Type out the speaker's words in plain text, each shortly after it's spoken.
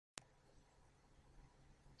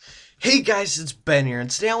Hey guys, it's Ben here, and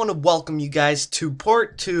today I want to welcome you guys to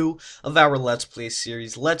part 2 of our Let's Play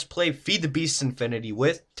series, Let's Play Feed the Beast Infinity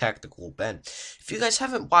with Tactical Ben. If you guys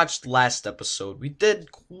haven't watched last episode, we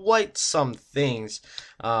did quite some things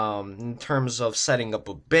in terms of setting up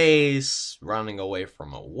a base, running away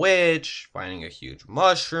from a witch, finding a huge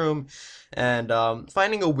mushroom, and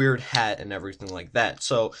finding a weird hat and everything like that.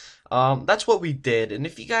 So that's what we did, and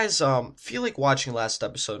if you guys feel like watching last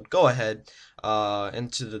episode, go ahead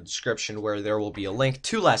into the description where there will be a link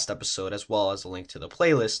to last episode as well as a link to the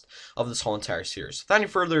playlist of this whole entire series. Without any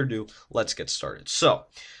further ado, let's get started. So,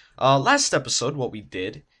 last episode, what we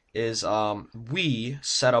did is we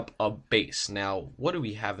set up a base. Now, what do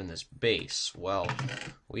we have in this base? Well,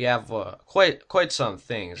 we have quite some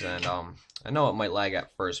things, and I know it might lag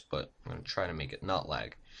at first, but I'm gonna try to make it not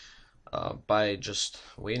lag by just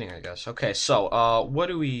waiting, I guess. Okay, so what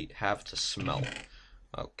do we have to smelt?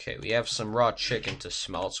 Okay, we have some raw chicken to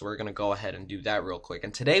smelt, so we're going to go ahead and do that real quick.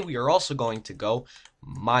 And today we are also going to go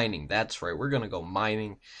mining. That's right, we're going to go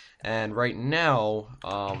mining. And right now,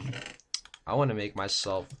 I want to make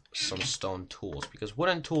myself some stone tools. Because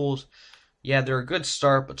wooden tools, yeah, they're a good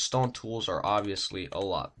start, but stone tools are obviously a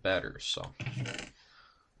lot better. So,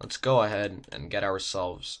 let's go ahead and get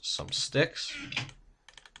ourselves some sticks.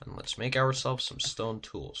 And let's make ourselves some stone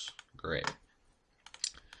tools. Great.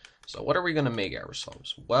 So what are we going to make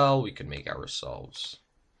ourselves? Well, we could make ourselves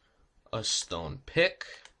a stone pick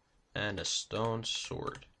and a stone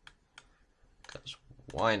sword. Because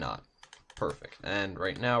why not? Perfect. And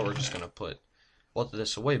right now we're just going to put both of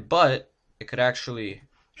this away. But it could actually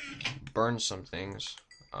burn some things.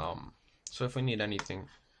 So if we need anything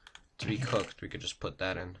to be cooked, we could just put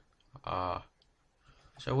that in.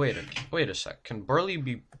 So wait a sec. Can barley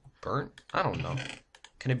be burnt? I don't know.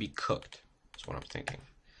 Can it be cooked? That's what I'm thinking.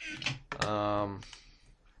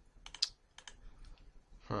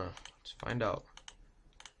 Let's find out.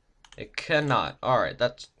 It cannot. Alright,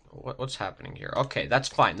 that's what's happening here. Okay, that's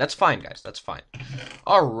fine. That's fine, guys. That's fine.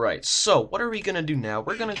 Alright, so what are we gonna do now?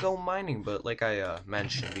 We're gonna go mining, but like I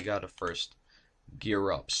mentioned, we gotta first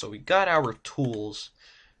gear up. So we got our tools,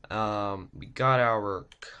 we got our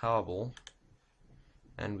cobble,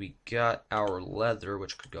 and we got our leather,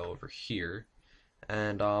 which could go over here.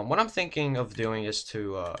 And what I'm thinking of doing is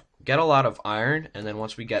to get a lot of iron, and then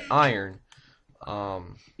once we get iron,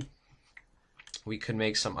 we could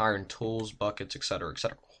make some iron tools, buckets, etc.,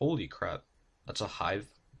 etc. Holy crap, that's a hive.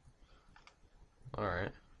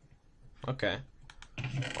 Alright. Okay.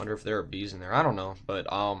 Wonder if there are bees in there. I don't know. But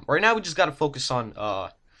right now we just gotta focus on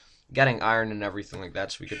getting iron and everything like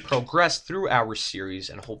that so we could progress through our series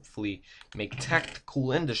and hopefully make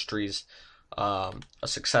Tacticool Industries a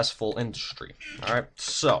successful industry. Alright,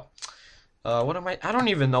 so what am I don't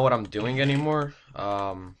even know what I'm doing anymore.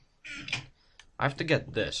 I have to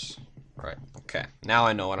get this. Right, okay. Now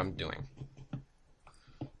I know what I'm doing.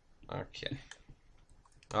 Okay.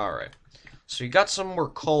 Alright. So you got some more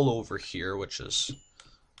coal over here, which is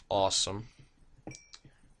awesome.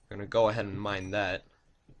 We're gonna go ahead and mine that.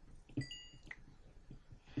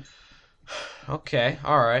 Okay,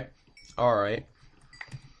 alright. Alright.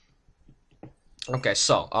 Okay,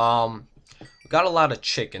 so, we got a lot of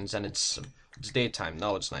chickens, and it's daytime.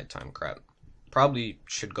 No, it's nighttime, crap. Probably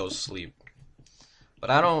should go sleep. But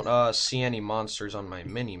I don't, see any monsters on my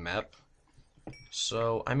mini-map.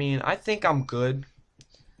 So, I mean, I think I'm good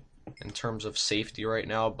in terms of safety right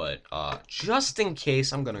now, but, just in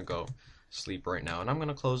case, I'm gonna go sleep right now, and I'm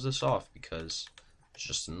gonna close this off, because it's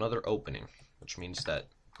just another opening, which means that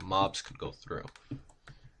mobs could go through.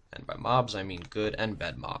 And by mobs, I mean good and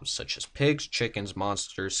bad mobs, such as pigs, chickens,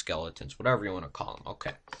 monsters, skeletons, whatever you want to call them.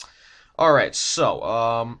 Okay. Alright, so,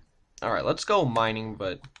 alright, let's go mining,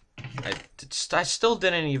 but I still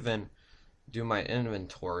didn't even do my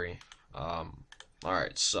inventory.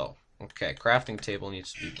 Alright, so, okay, crafting table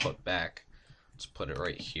needs to be put back. Let's put it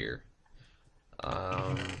right here.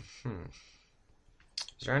 Is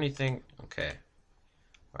there anything? Okay.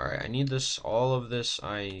 Alright, I need this, all of this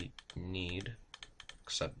I need.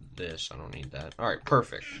 Except this, I don't need that. Alright,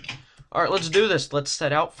 perfect. Alright, let's do this. Let's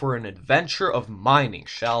set out for an adventure of mining,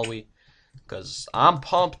 shall we? Because I'm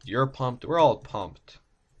pumped, you're pumped, we're all pumped.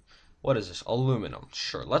 What is this? Aluminum.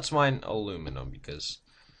 Sure, let's mine aluminum, because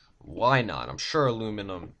why not? I'm sure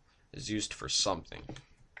aluminum is used for something.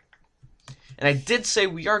 And I did say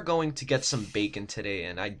we are going to get some bacon today,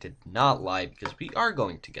 and I did not lie, because we are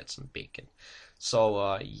going to get some bacon.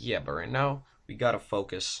 So, yeah, but right now, we gotta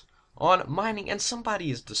focus on mining, and somebody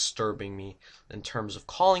is disturbing me in terms of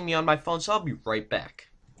calling me on my phone, so I'll be right back.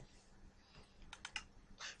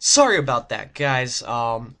 Sorry about that, guys.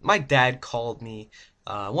 My dad called me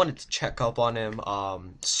I wanted to check up on him.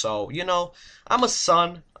 So I'm a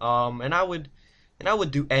son. And I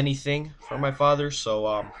would do anything for my father.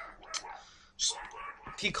 So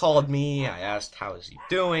he called me. I asked how is he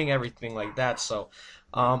doing, everything like that. So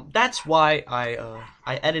that's why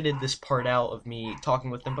I edited this part out of me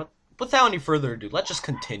talking with him. But without any further ado, let's just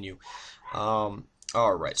continue. All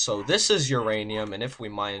right. So this is uranium, and if we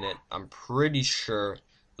mine it, I'm pretty sure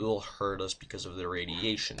it will hurt us because of the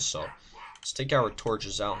radiation. So let's take our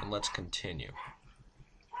torches out and let's continue.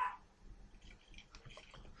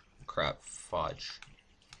 Crap, fudge.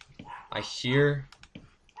 I hear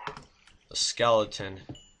a skeleton,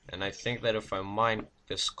 and I think that if I mine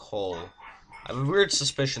this coal, I have a weird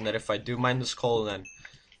suspicion that if I do mine this coal, then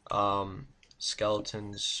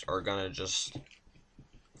skeletons are gonna just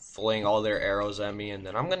fling all their arrows at me, and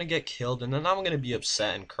then I'm gonna get killed, and then I'm gonna be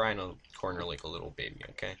upset and cry in a corner like a little baby.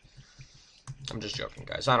 Okay, I'm just joking,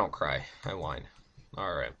 guys. I don't cry. I whine.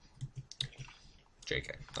 All right.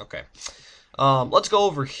 JK. Okay. Let's go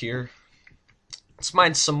over here. Let's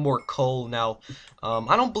mine some more coal now.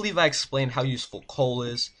 I don't believe I explained how useful coal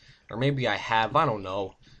is, or maybe I have. I don't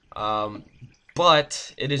know.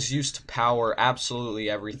 But it is used to power absolutely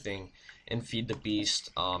everything in Feed the Beast,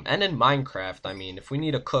 and in Minecraft. I mean, if we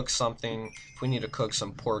need to cook something, if we need to cook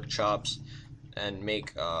some pork chops and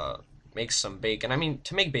make some bacon. I mean,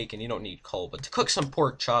 to make bacon you don't need coal, but to cook some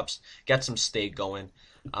pork chops, get some steak going,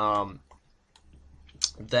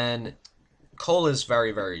 then coal is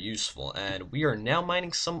very, very useful. And we are now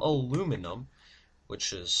mining some aluminum,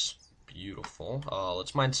 which is beautiful.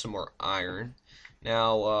 Let's mine some more iron.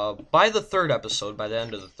 Now, by the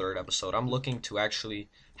end of the third episode, I'm looking to actually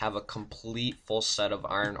have a complete full set of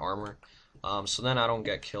iron armor. So then I don't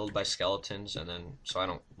get killed by skeletons, and then so I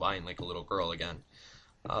don't whine like a little girl again.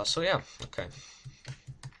 So yeah, okay.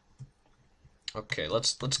 Okay,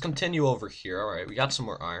 let's continue over here. All right, we got some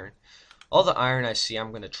more iron. All the iron I see,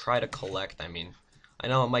 I'm gonna try to collect. I mean, I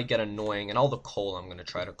know it might get annoying, and all the coal I'm gonna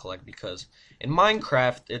try to collect because in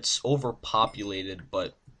Minecraft it's overpopulated,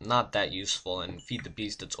 but not that useful. And Feed the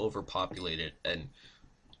Beast, it's overpopulated and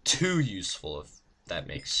too useful, if that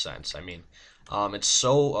makes sense. I mean, it's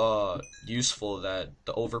so useful that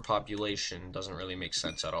the overpopulation doesn't really make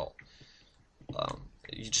sense at all.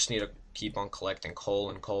 You just need to keep on collecting coal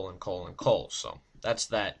and coal and coal and coal. So that's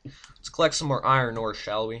that. Let's collect some more iron ore,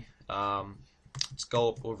 shall we? Let's go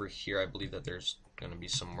up over here. I believe that there's gonna be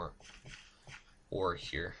some more ore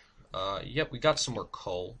here. Yep, we got some more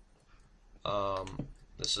coal.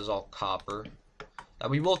 This is all copper that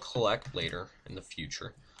we will collect later in the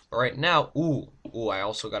future. But right now, I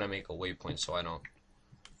also gotta make a waypoint so I don't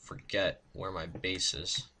forget where my base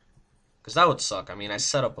is. Because that would suck. I mean, I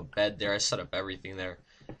set up a bed there, I set up everything there,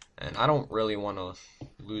 and I don't really want to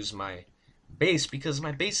lose my base because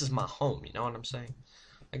my base is my home, you know what I'm saying?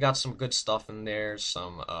 I got some good stuff in there,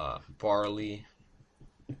 some barley.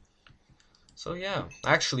 So yeah,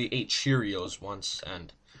 I actually ate Cheerios once,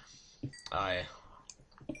 and I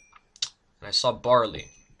saw barley.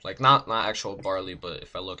 Like, not actual barley, but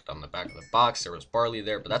if I looked on the back of the box, there was barley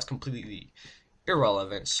there, but that's completely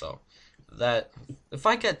irrelevant. So that if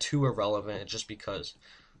I get too irrelevant, it's just because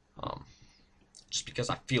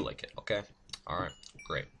I feel like it. Okay, all right,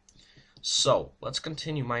 great. So let's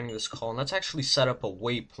continue mining this coal, and let's actually set up a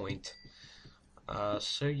waypoint.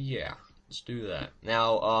 So yeah, let's do that.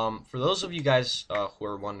 Now, for those of you guys who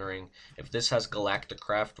are wondering if this has galactic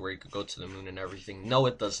craft where you could go to the moon and everything, no,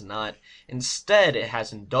 it does not. Instead, it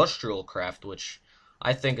has industrial craft, which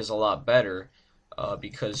I think is a lot better,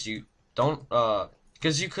 because you don't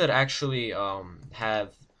because you could actually have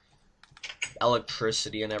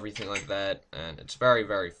electricity and everything like that, and it's very,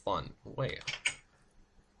 very fun. Wait.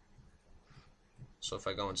 So if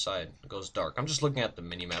I go inside, it goes dark. I'm just looking at the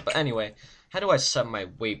mini-map. But anyway, how do I set my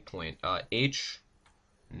waypoint? H?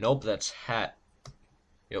 Nope, that's hat.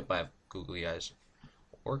 Yep, I have googly eyes.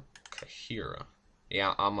 Or Kahira.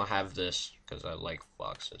 Yeah, I'm gonna have this, because I like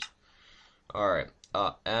foxes. Alright,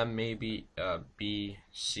 M maybe, B,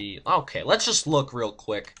 C. Okay, let's just look real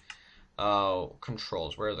quick.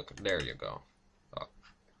 Controls, where are the, there you go.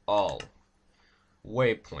 All.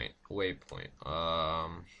 Waypoint, waypoint,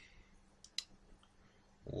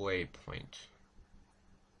 waypoint.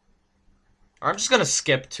 I'm just gonna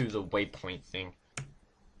skip to the waypoint thing.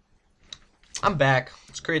 I'm back.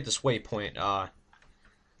 Let's create this waypoint.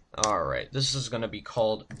 Alright, this is gonna be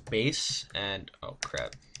called base, and oh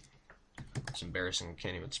crap. It's embarrassing, I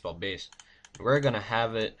can't even spell base. We're gonna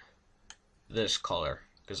have it this color,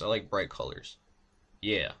 because I like bright colors.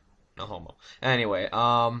 Yeah, no homo. Anyway,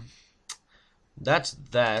 that's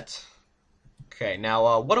that. Okay,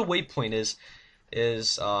 now what a waypoint is,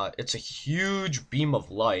 is it's a huge beam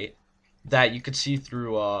of light that you could see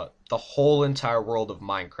through the whole entire world of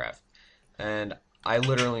Minecraft. And I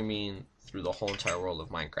literally mean through the whole entire world of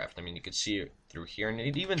Minecraft. I mean, you could see it through here, and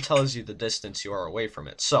it even tells you the distance you are away from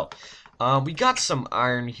it. So, we got some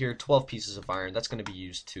iron here, 12 pieces of iron. That's going to be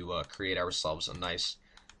used to create ourselves a nice...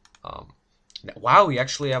 wow, we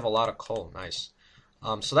actually have a lot of coal. Nice.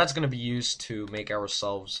 So that's going to be used to make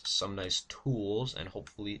ourselves some nice tools and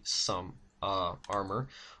hopefully some armor.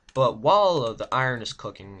 But while the iron is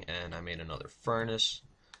cooking, and I made another furnace,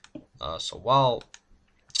 so while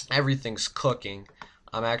everything's cooking,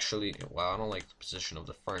 I'm actually... wow, I don't like the position of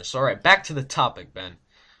the furnace. Alright, back to the topic, Ben.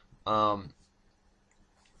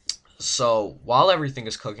 So, while everything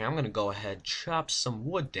is cooking, I'm going to go ahead, chop some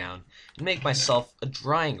wood down, and make myself a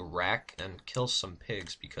drying rack, and kill some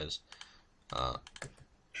pigs, because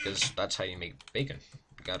that's how you make bacon.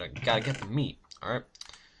 You gotta get the meat, alright?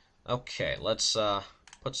 Okay, let's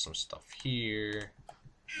put some stuff here.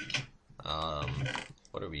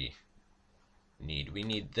 What do we need? We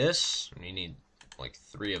need this, and we need like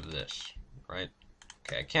 3 of this, right?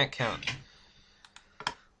 Okay, I can't count.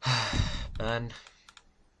 Ben,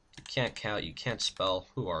 you can't count, you can't spell.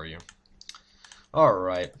 Who are you?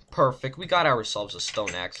 Alright, perfect. We got ourselves a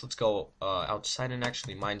stone axe. Let's go outside and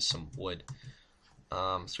actually mine some wood.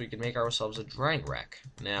 So we can make ourselves a drying rack.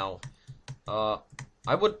 Now,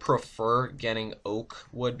 I would prefer getting oak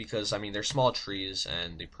wood because, I mean, they're small trees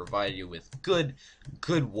and they provide you with good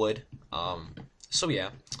wood. So yeah,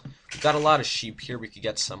 we've got a lot of sheep here. We could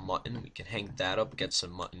get some mutton. We can hang that up, get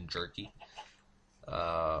some mutton jerky.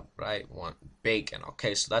 But I want bacon.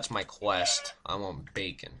 Okay, so that's my quest. I want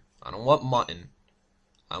bacon. I don't want mutton.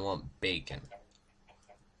 I want bacon.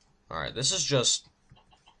 Alright, this is just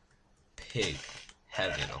pig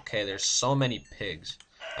heaven, okay? There's so many pigs.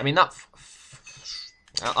 I mean, not...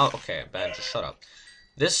 okay, Ben, just shut up.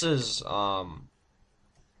 This is,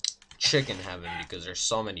 chicken heaven because there's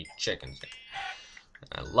so many chickens here.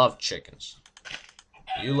 I love chickens.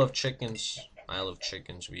 You love chickens. I love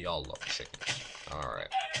chickens. We all love chickens. Alright.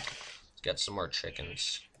 Let's get some more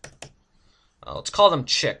chickens. Let's call them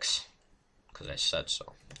chicks. Because I said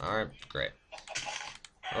so. Alright, great.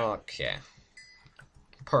 Okay.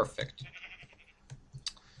 Perfect.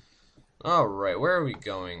 Alright, where are we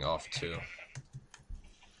going off to?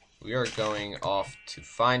 We are going off to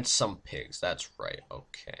find some pigs. That's right.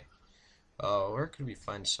 Okay. Where could we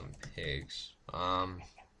find some pigs?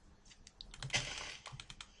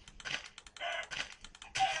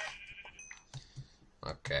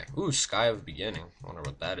 Okay. Ooh, Sky of Beginning. I wonder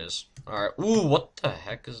what that is. Alright. Ooh, what the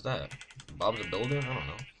heck is that? Bob the Builder? I don't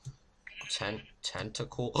know.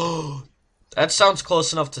 Tacticool. Oh, that sounds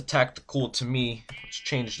close enough to Tacticool to me. Let's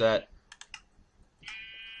change that.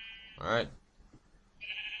 Alright.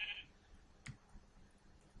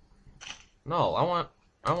 No,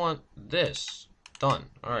 I want this. Done.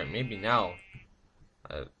 Alright, maybe now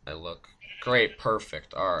I look great,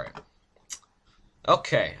 perfect. Alright.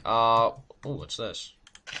 Okay, ooh, what's this?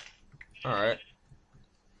 Alright.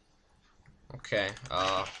 Okay,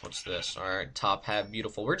 what's this? Alright, top hat,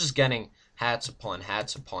 beautiful. We're just getting hats upon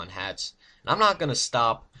hats upon hats. And I'm not gonna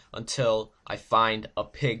stop until I find a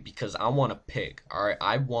pig because I want a pig. Alright,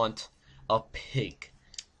 I want a pig.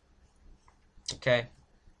 Okay?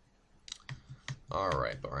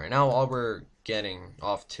 Alright, but right now all we're getting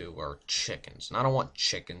off to are chickens. And I don't want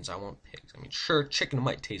chickens, I want pigs. I mean, sure, chicken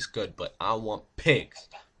might taste good, but I want pigs.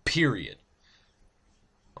 Period.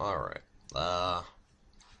 Alright. No.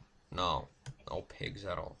 No pigs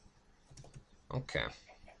at all. Okay.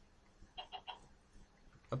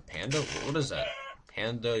 A panda? What is that?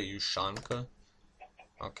 Panda Yushanka?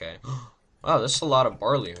 Okay. Wow, this is a lot of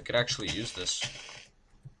barley. We could actually use this.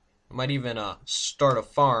 I might even start a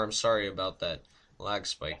farm. Sorry about that lag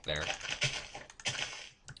spike there.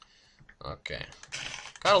 Okay.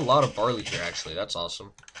 Got a lot of barley here, actually. That's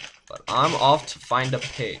awesome. But I'm off to find a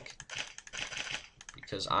pig.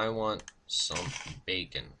 Because I want some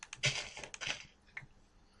bacon.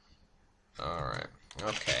 Alright.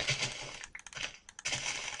 Okay.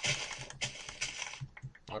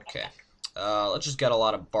 Okay. Let's just get a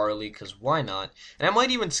lot of barley, because why not? And I might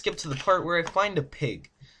even skip to the part where I find a pig.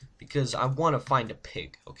 Because I want to find a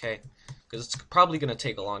pig, okay? Because it's probably going to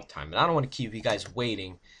take a long time. And I don't want to keep you guys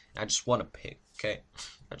waiting. I just want a pig, okay?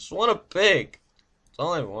 I just want a pig. That's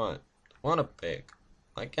all I want. I want a pig.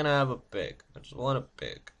 Why can't I have a pig? I just want a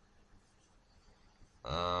pig.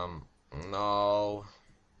 No.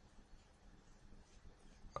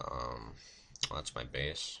 That's my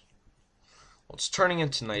base. Well, it's turning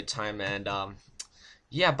into nighttime, and,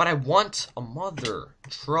 yeah, but I want a mother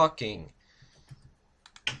trucking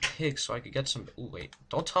pig so I could get some... Ooh, wait.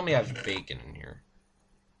 Don't tell me I have bacon in here.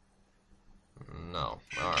 No.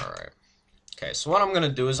 Alright. Okay, so what I'm going to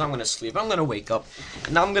do is I'm going to sleep. I'm going to wake up.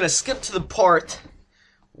 And I'm going to skip to the part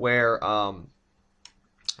where, I'm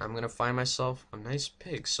going to find myself a nice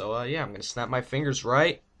pig. So, yeah, I'm going to snap my fingers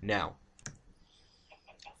right now.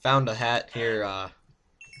 Found a hat here,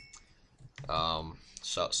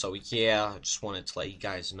 So yeah, I just wanted to let you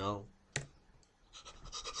guys know.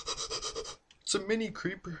 It's a mini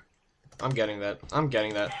creeper. I'm getting that.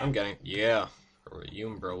 Yeah. Or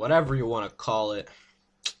Umbro, whatever you want to call it.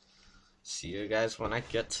 See you guys when I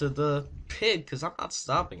get to the pig, because I'm not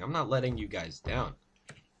stopping. I'm not letting you guys down.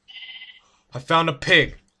 I found a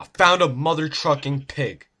pig. I found a mother trucking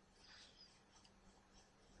pig.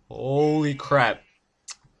 Holy crap.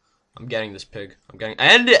 I'm getting this pig.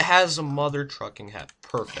 And it has a mother trucking hat.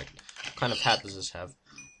 Perfect. What kind of hat does this have?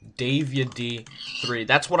 Davia D3.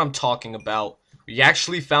 That's what I'm talking about. We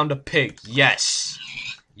actually found a pig. Yes.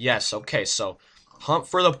 Yes, okay, so Hunt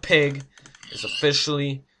for the Pig is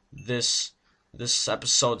officially this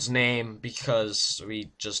episode's name because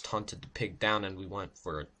we just hunted the pig down and we went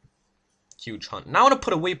for a huge hunt. Now I want to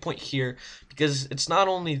put a waypoint here because it's not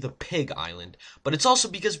only the pig island, but it's also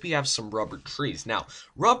because we have some rubber trees. Now,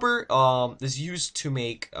 rubber is used to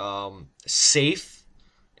make safe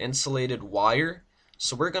insulated wire.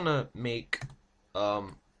 So we're gonna make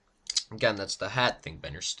again, that's the hat thing,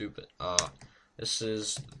 Ben, you're stupid. This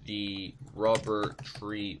is the rubber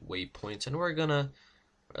tree waypoint, and we're gonna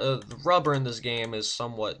the rubber in this game is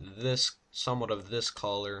somewhat of this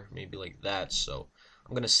color, maybe like that, so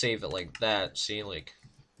I'm gonna save it like that. See, like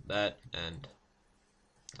that, and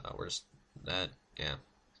where's that? Yeah,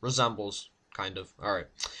 resembles kind of. All right.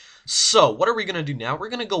 So what are we gonna do now? We're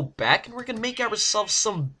gonna go back and we're gonna make ourselves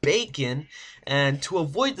some bacon. And to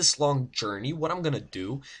avoid this long journey, what I'm gonna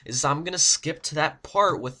do is I'm gonna skip to that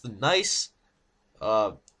part with the nice,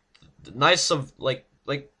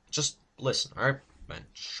 just listen. All right, man,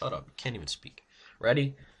 shut up. You can't even speak.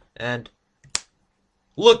 Ready? And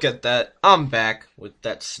look at that. I'm back with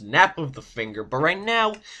that snap of the finger. But right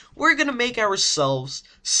now, we're going to make ourselves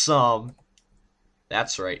some,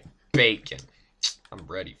 that's right, bacon. I'm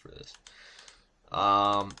ready for this.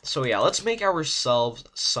 So yeah, let's make ourselves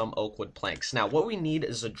some oak wood planks. Now, what we need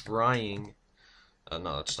is a drying,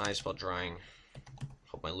 no, that's not how you spell drying.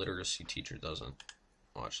 Hope my literacy teacher doesn't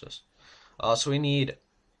watch this. So we need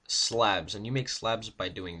slabs, and you make slabs by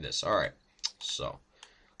doing this. Alright, so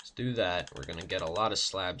let's do that. We're gonna get a lot of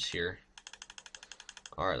slabs here.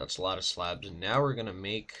 Alright, that's a lot of slabs. And now we're gonna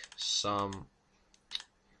make some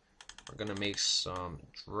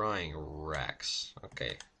drying racks.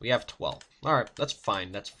 Okay, we have 12. Alright, that's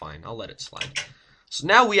fine, I'll let it slide. So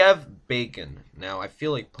now we have bacon. Now I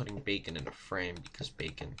feel like putting bacon in a frame because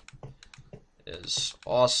bacon is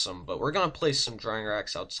awesome, but we're gonna place some drying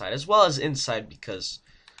racks outside as well as inside because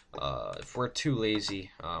if we're too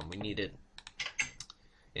lazy, we need it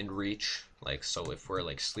in reach. Like, so if we're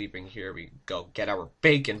like sleeping here, we go get our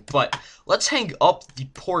bacon. But let's hang up the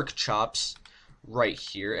pork chops right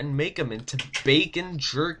here and make them into bacon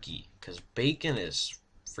jerky because bacon is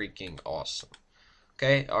freaking awesome.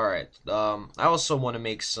 Okay, alright. I also want to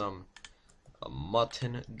make some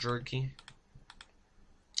mutton jerky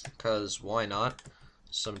because why not?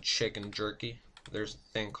 Some chicken jerky. There's a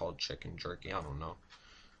thing called chicken jerky. I don't know.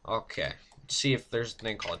 Okay, let's see if there's a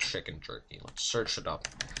thing called chicken jerky. Let's search it up.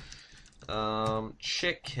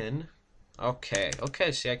 Chicken. Okay,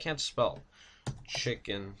 see, I can't spell.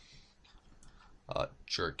 Chicken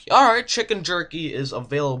jerky. Alright, chicken jerky is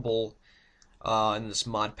available in this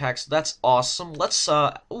mod pack, so that's awesome. Let's,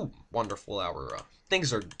 ooh, wonderful, our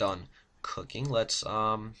things are done cooking. Let's,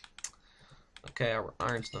 okay, our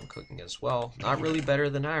iron's done cooking as well. Not really better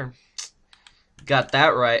than iron. Got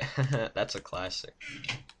that right. That's a classic.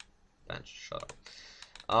 Ben, shut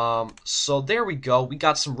up. So there we go. We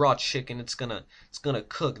got some raw chicken. It's gonna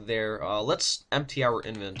cook there. Let's empty our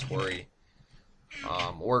inventory,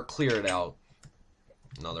 or clear it out,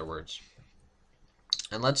 in other words.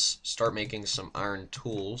 And let's start making some iron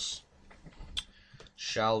tools,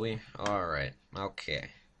 shall we? Alright, okay.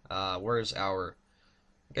 Where's our...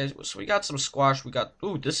 Okay, so we got some squash, we got...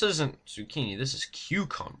 Ooh, this isn't zucchini, this is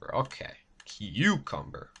cucumber. Okay,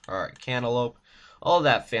 cucumber. Alright, cantaloupe, all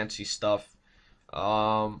that fancy stuff.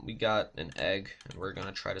 We got an egg, and we're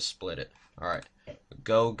gonna try to split it. Alright,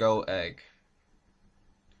 go egg.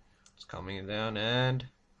 It's coming down, and...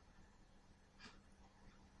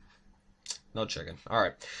 no chicken.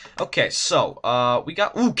 Alright. Okay, so, we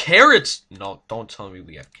got... Ooh, carrots! No, don't tell me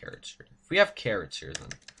we have carrots here. If we have carrots here, then...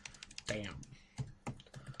 Bam.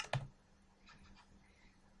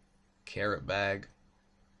 Carrot bag.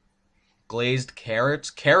 glazed carrots,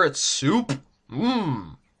 carrot soup.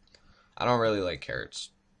 Mmm. I don't really like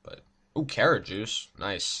carrots, but ooh, carrot juice,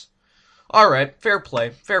 nice. All right, fair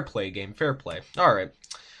play game, fair play. All right.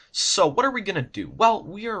 So what are we gonna do? Well,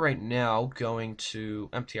 we are right now going to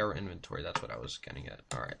empty our inventory. That's what I was getting at.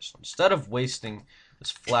 All right. So instead of wasting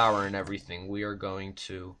this flour and everything, we are going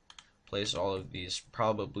to place all of these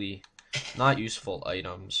probably not useful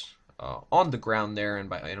items on the ground there, and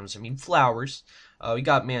by items I mean flowers. We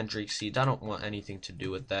got mandrake seeds. I don't want anything to do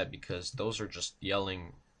with that because those are just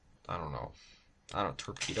yelling, I don't know,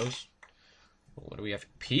 torpedoes. What do we have?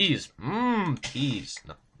 Peas. Peas.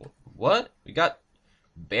 No, what? We got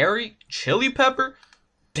berry, chili pepper.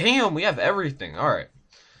 Damn, we have everything. All right.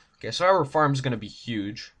 Okay, so our farm's gonna be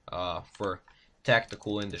huge. For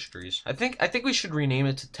Tactical Industries. I think we should rename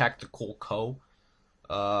it to Tacticool Co.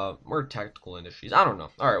 Or Tactical Industries. I don't know.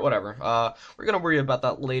 Alright, whatever. We're gonna worry about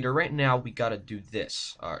that later. Right now, we gotta do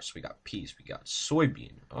this. Alright, so we got peas, we got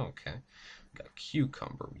soybean. Okay. We got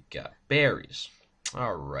cucumber, we got berries.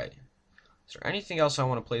 Alright. Is there anything else I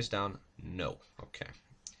want to place down? No. Okay.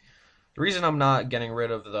 The reason I'm not getting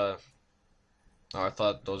rid of the... Oh, I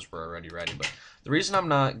thought those were already ready, but the reason I'm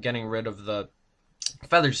not getting rid of the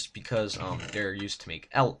feathers because they're used to make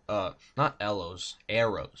not ellows,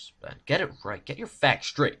 arrows. But get it right, get your facts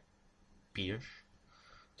straight. Bitch.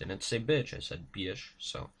 Didn't say bitch, I said bitch.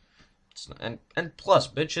 So it's not, and plus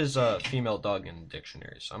bitch is a female dog in the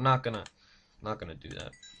dictionary, so I'm not gonna do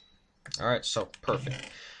that. Alright, so perfect.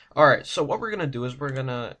 Alright, so what we're gonna do is we're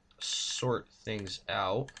gonna sort things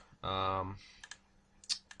out.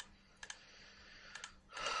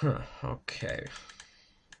 Okay.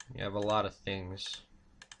 We have a lot of things.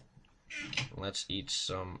 Let's eat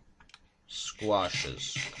some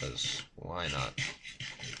squashes, because why not?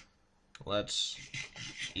 Let's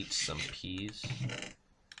eat some peas.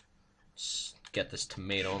 Let's get this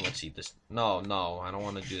tomato and let's eat this. No, I don't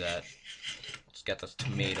want to do that. Let's get this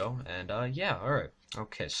tomato and yeah, alright.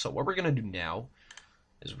 Okay, so what we're gonna do now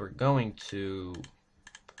is we're going to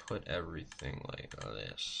put everything like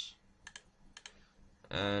this.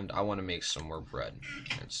 And I want to make some more bread.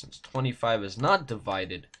 And since 25 is not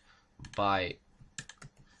divided by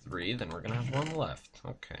 3, then we're going to have 1 left.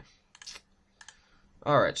 Okay.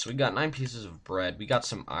 Alright, so we got 9 pieces of bread. We got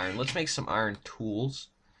some iron. Let's make some iron tools.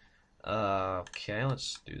 Okay,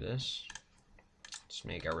 let's do this. Let's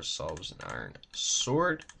make ourselves an iron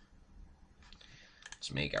sword.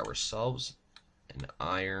 Let's make ourselves an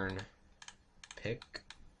iron pick.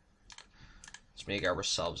 Let's make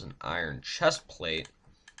ourselves an iron chest plate,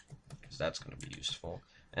 because that's going to be useful.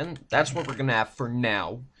 And that's what we're going to have for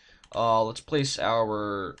now. Let's place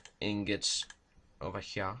our ingots over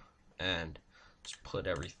here, and let's put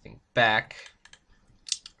everything back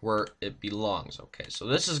where it belongs. Okay, so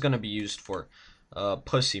this is going to be used for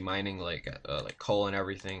pussy mining, like coal and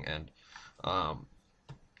everything, and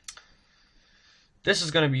this is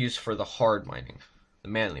going to be used for the hard mining, the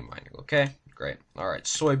manly mining. Okay, great. All right,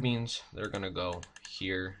 soybeans, they're going to go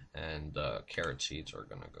here, and carrot seeds are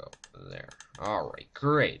going to go there. All right,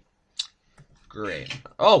 great.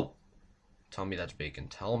 Oh, tell me that's bacon.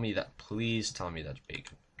 Tell me that. Please tell me that's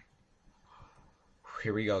bacon.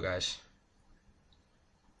 Here we go, guys.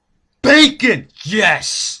 Bacon!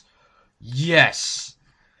 Yes! Yes!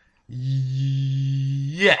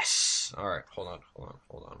 Yes! Alright, hold on.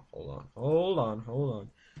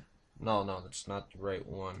 No, that's not the right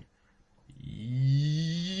one.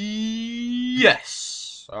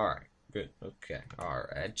 Yes! Alright, good. Okay,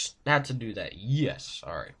 alright. I just had to do that. Yes,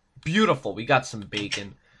 alright. Beautiful. We got some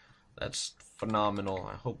bacon. That's phenomenal.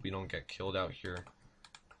 I hope we don't get killed out here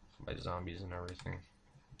by zombies and everything.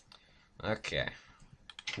 Okay.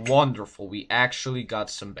 Wonderful. We actually got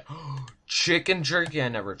some chicken jerky. I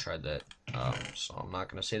never tried that. So I'm not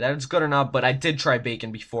going to say that it's good or not, but I did try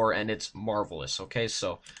bacon before, and it's marvelous. Okay,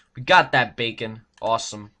 so we got that bacon.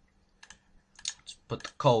 Awesome. Let's put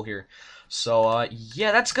the coal here. So,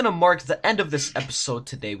 yeah, that's going to mark the end of this episode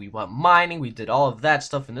today. We went mining. We did all of that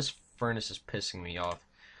stuff, and this furnace is pissing me off.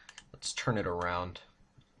 Let's turn it around.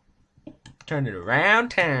 Turn it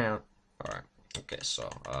around town. Alright. Okay, so,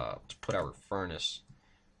 let's put our furnace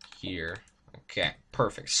here. Okay,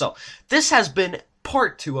 perfect. So, this has been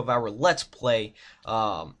part 2 of our Let's Play,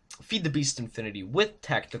 Feed the Beast Infinity with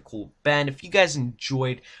Tacticool Ben. If you guys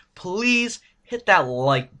enjoyed, please hit that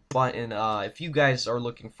like button. If you guys are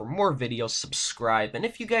looking for more videos, subscribe. And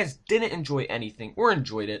if you guys didn't enjoy anything or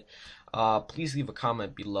enjoyed it, please leave a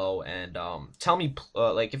comment below and tell me,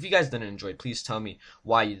 like, if you guys didn't enjoy it, please tell me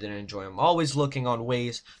why you didn't enjoy it. I'm always looking on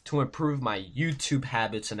ways to improve my YouTube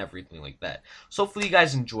habits and everything like that. So hopefully you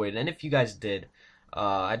guys enjoyed it, and if you guys did,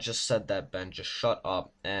 I just said that, Ben. Just shut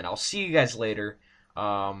up. And I'll see you guys later.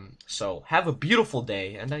 So have a beautiful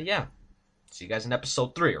day. And yeah, see you guys in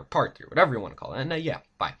episode 3 or part 3, whatever you want to call it. And yeah,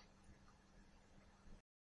 bye.